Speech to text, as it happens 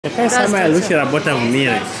Какая самая лучшая работа в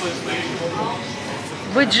мире?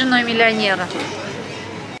 Быть женой миллионера.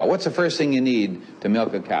 What's the first thing you need to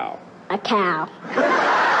milk a cow? A cow.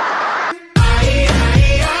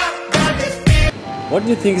 What do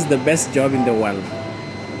you think is the best job in the world?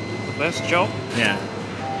 The best job? Yeah.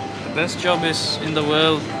 The best job is in the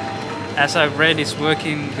world, as I've read, is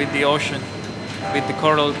working with the ocean, with the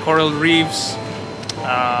coral reefs,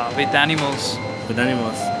 with animals. With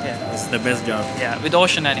animals? Yeah. It's the best job. Yeah, with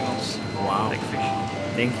ocean animals. Wow. Like fish.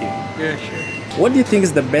 Thank you. Yeah, sure. What do you think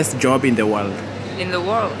is the best job in the world? In the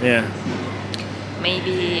world. Yeah.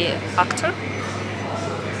 Maybe actor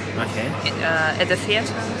Okay. at the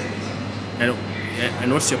theater.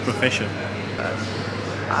 And what's your profession?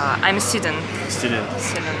 I'm a student. Student.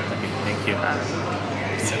 Student. Okay, thank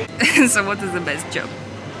you. So what is the best job?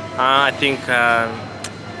 I think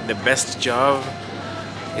the best job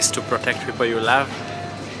is to protect people you love.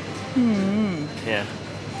 Yeah.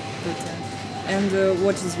 And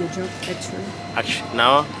what is your job actually? Actually,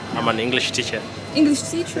 now I'm an English teacher. English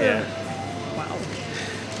teacher? Yeah. Wow.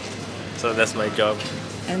 So that's my job.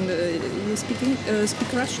 And you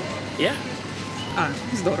speak Russian? Yeah.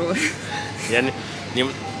 Здорово.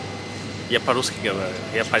 Я по-русски говорю.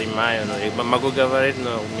 Я понимаю, но я могу говорить,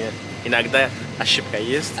 но у меня иногда ошибка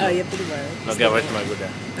есть. Я понимаю. Но говорить могу, да.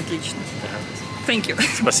 Отлично. Thank you.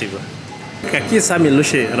 Спасибо. Какие самые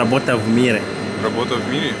лучшие работы в мире? Работа в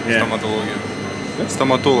мире? Yeah. Стоматология.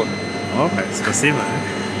 Стоматолог. Окей, спасибо.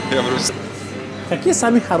 Я просто... Какие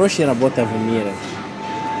самые хорошие работы в мире?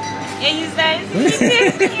 Я не знаю.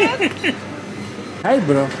 Hi,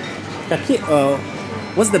 bro.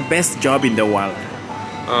 What's the best job in the world?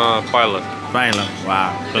 Pilot. Pilot.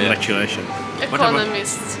 Wow. Congratulations.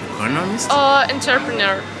 Economist. Economist?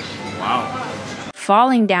 Entrepreneur. Wow.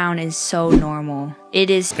 Falling down is so normal. It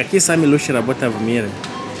is. Какие самые лучшие работы в мире?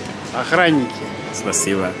 Охранники.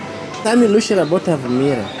 Спасибо. Самые лучшие работы в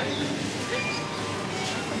мире.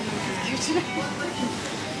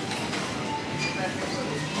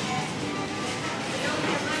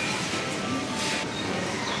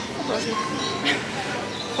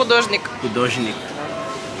 Художник. Художник.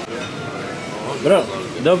 Бро,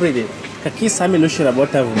 добрый день. Какие самые лучшие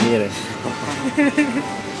работы в мире?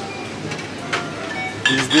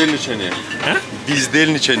 Бездельничание.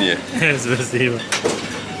 Бездельничание. Спасибо.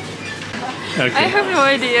 I have no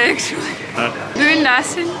idea actually. Doing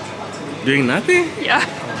nothing. Doing nothing? Yeah.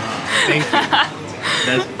 Thank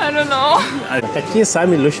you. I don't know. Какие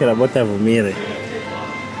самые лучшие работы в мире?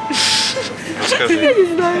 Скажи.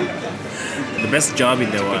 The best job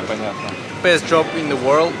in the world. Best job in the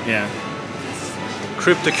world? Yeah.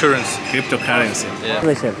 Cryptocurrency. Cryptocurrency.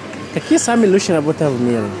 Yeah. Какие самые лучшие работы в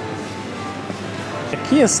мире?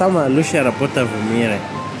 Какие самые лучшие работы в мире?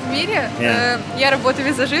 В мире? Yeah. Я работаю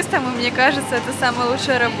визажистом, и мне кажется, это самая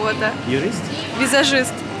лучшая работа. Юрист?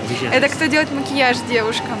 Визажист. Визажист. Это кто делает макияж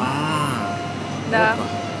девушкам. Да.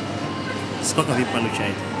 Сколько вы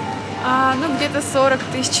получаете? Ну, где-то 40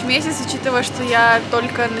 тысяч в месяц, учитывая, что я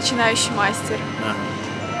только начинающий мастер.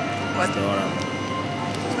 Вот. Здорово.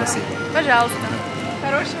 Спасибо. Пожалуйста.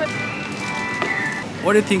 Хорошего.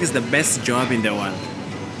 What do you think is the best job in the world?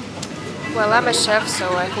 Well, I'm a chef, so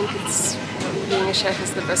I think it's being a chef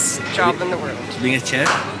is the best job in the world. Being a chef?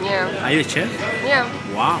 Yeah. Are you a chef? Yeah.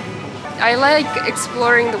 Wow. I like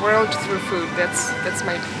exploring the world through food. That's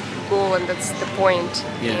my goal and that's the point.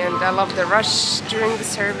 Yeah. And I love the rush during the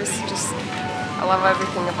service. I love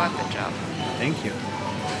everything about the job. Thank you.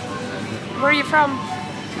 Where are you from?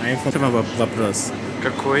 I'm from вопрос.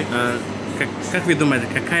 Какой? Как вы думаете,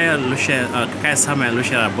 какая самая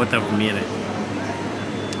лучшая работа в мире?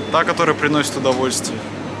 Та, которая приносит удовольствие.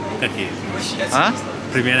 Какие? А?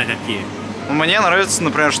 Примеры какие? Мне нравится,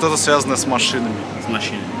 например, что-то связанное с машинами. С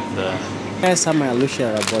машиной? Да. Какая самая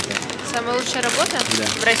лучшая работа? Самая лучшая работа? Да.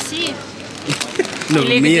 В России? Ну,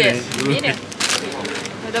 Или в мире. где? В мире?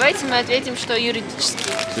 Ну, давайте мы ответим, что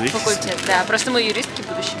юридический факультет. Да, просто мы юристки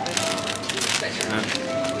будущие.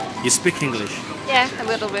 You speak English? Yeah, a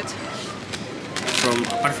little bit.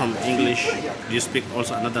 Apart from English, do you speak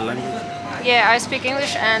also another language? Yeah, I speak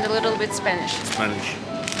English and a little bit Spanish. Spanish.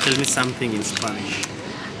 Tell me something in Spanish.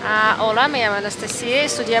 Hola, me llamo Anastasia,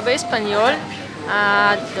 estudiaba español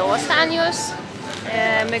 2 años.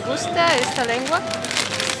 Me gusta esta lengua.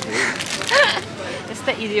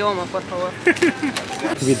 Este idioma, por favor.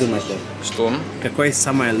 Как вы думаете? Что? Какая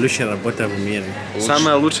самая лучшая работа в мире?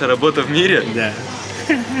 Самая лучшая работа в мире? Да.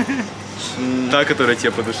 Та, которая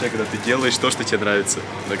тебе по душе, когда ты делаешь то, что тебе нравится.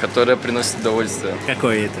 Да, которая приносит удовольствие.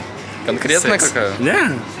 Какое это? Конкретно Секс. какая?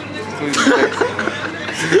 Да.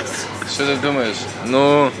 Что ты думаешь?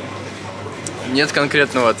 Ну, нет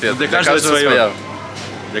конкретного ответа. Для каждого своя.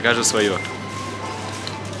 Для каждого свое.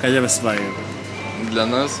 Каждого свое. Для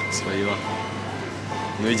нас Свое.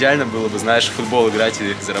 Ну, идеально было бы, знаешь, в футбол играть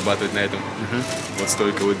и зарабатывать на этом. Вот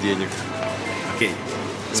столько вот денег. Окей.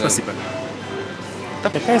 Спасибо.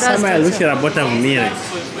 Какая самая лучшая работа в мире?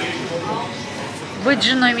 Быть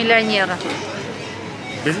женой миллионера.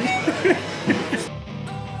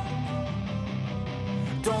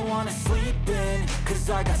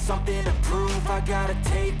 I got something to prove. I gotta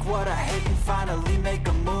take what I hate and finally make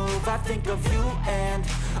a move. I think of you and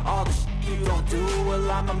all the shit you don't do.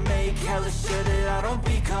 Well, I'ma make hella sure that I don't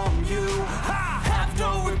become you. I have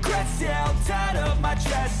no regrets, yeah, I'll tie up my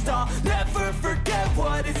chest. I'll never forget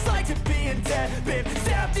what it's like to be in debt. Been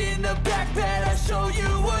stabbed in the back bed, I'll show you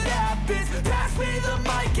what happens. Pass me the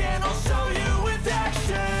mic and I'll show you with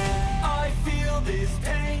action. I feel this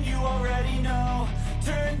pain, you already know.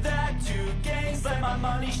 Turn that to gains, let my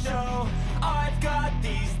money show. I've got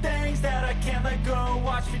these things that I can't let go.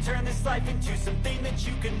 Watch me turn this life into something that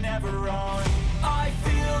you can never own. I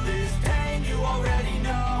feel this pain.